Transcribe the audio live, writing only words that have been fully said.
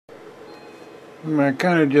It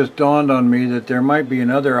kind of just dawned on me that there might be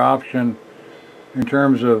another option in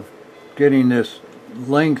terms of getting this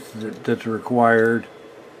length that's required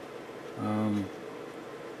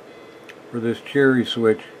for this cherry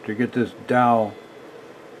switch to get this dowel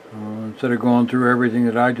instead of going through everything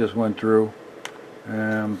that I just went through.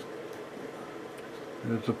 There's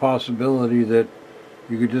a possibility that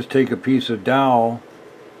you could just take a piece of dowel.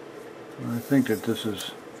 I think that this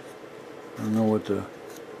is, I don't know what the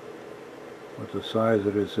size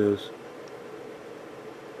of this is.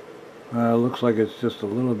 It looks like it's just a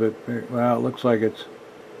little bit big. Well, it looks like it's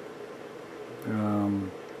a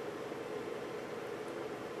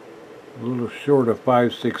little short of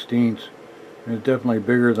 5/16. It's definitely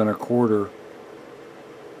bigger than a quarter.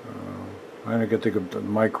 I didn't get the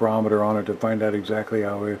micrometer on it to find out exactly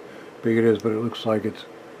how big it is, but it looks like it's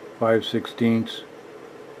 5/16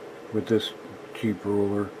 with this cheap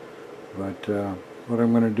ruler. But what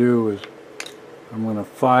I'm going to do is I'm going to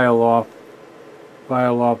file off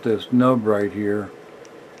this nub right here,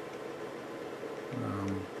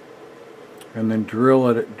 and then drill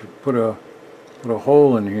it. Put a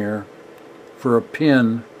hole in here for a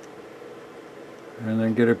pin, and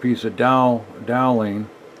then get a piece of doweling,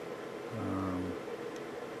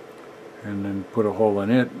 and then put a hole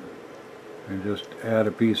in it, and just add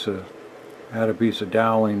a piece of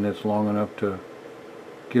doweling that's long enough to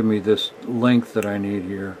give me this length that I need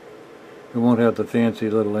here. It won't have the fancy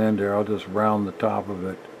little end there. I'll just round the top of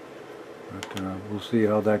it. But we'll see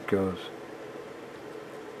how that goes.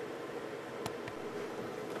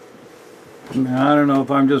 Now, I don't know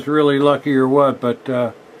if I'm just really lucky or what, but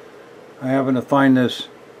I happen to find this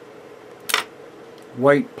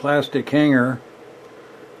white plastic hanger,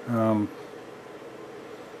 and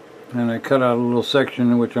I cut out a little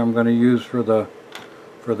section which I'm going to use for the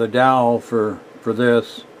dowel for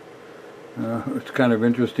this. What's kind of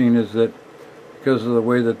interesting is that because of the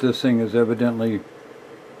way that this thing is evidently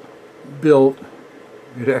built,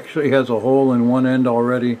 it actually has a hole in one end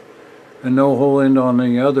already and no hole end on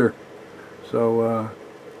the other. So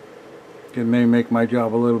it may make my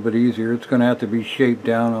job a little bit easier. It's going to have to be shaped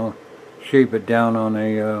down. I'll shape it down on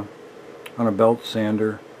a belt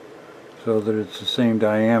sander so that it's the same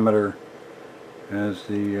diameter as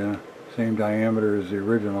the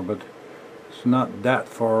original, but it's not that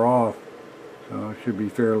far off, so it should be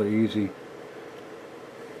fairly easy.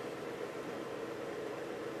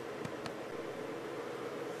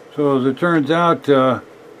 So as it turns out,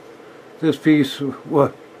 this piece,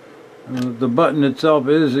 the button itself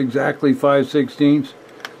is exactly 5/16.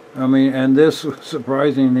 I mean, and this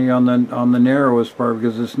surprisingly on the narrowest part,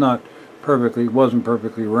 because it wasn't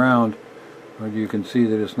perfectly round. But you can see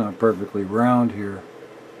that it's not perfectly round here.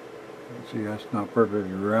 See, that's not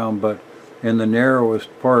perfectly round, but in the narrowest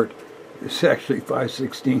part, it's actually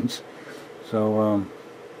 5/16. So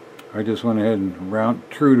I just went ahead and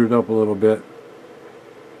trued it up a little bit,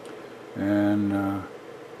 and now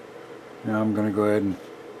I'm going to go ahead and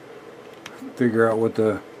figure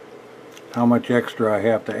out how much extra I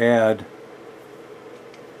have to add.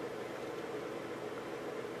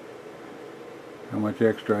 How much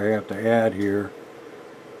extra I have to add here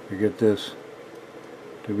to get this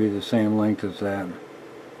to be the same length as that.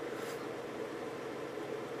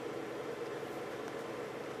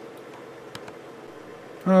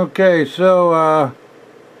 Okay, so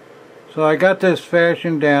I got this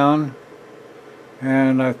fashioned down,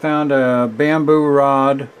 and I found a bamboo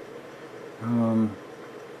rod,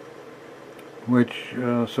 which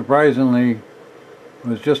surprisingly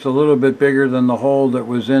was just a little bit bigger than the hole that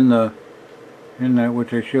was in that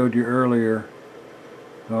which I showed you earlier.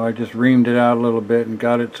 So I just reamed it out a little bit and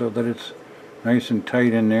got it so that it's nice and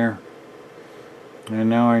tight in there. And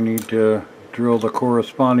now I need to drill the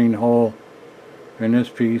corresponding hole in this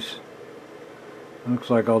piece. Looks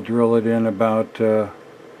like I'll drill it in about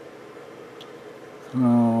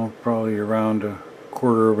probably around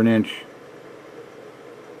 1/4 of an inch.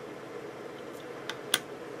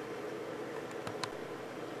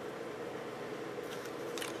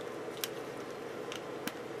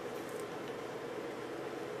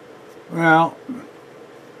 Well,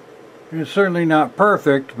 it's certainly not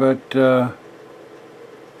perfect, but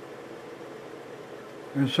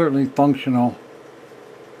it's certainly functional.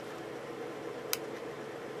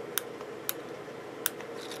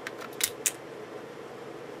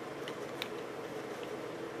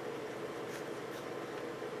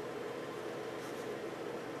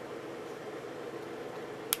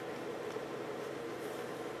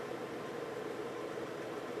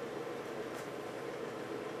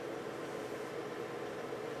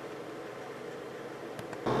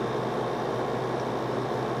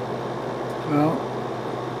 Well,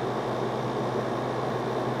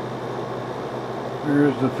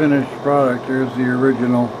 Here's the finished product. There's the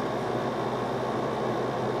original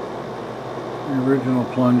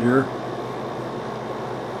plunger.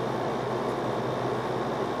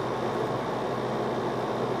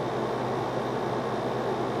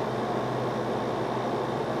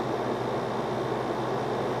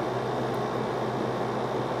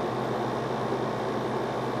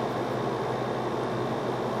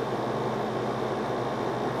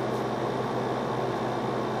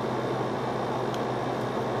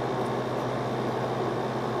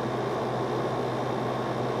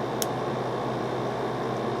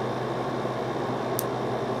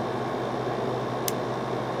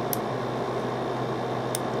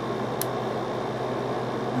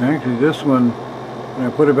 Actually, this one, when I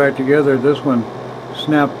put it back together, this one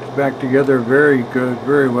snapped back together very good,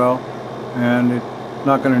 very well, and it's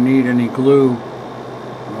not going to need any glue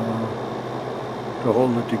to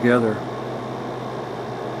hold it together.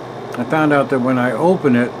 I found out that when I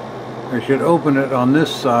open it, I should open it on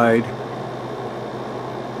this side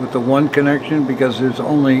with the one connection, because it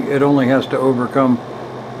only has to overcome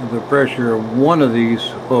the pressure of one of these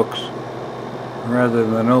hooks, rather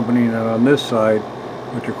than opening it on this side,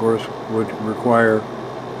 which of course would require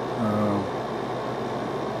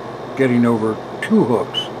getting over two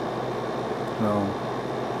hooks.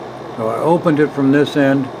 So I opened it from this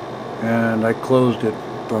end and I closed it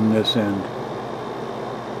from this end,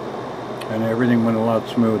 and everything went a lot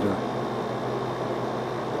smoother.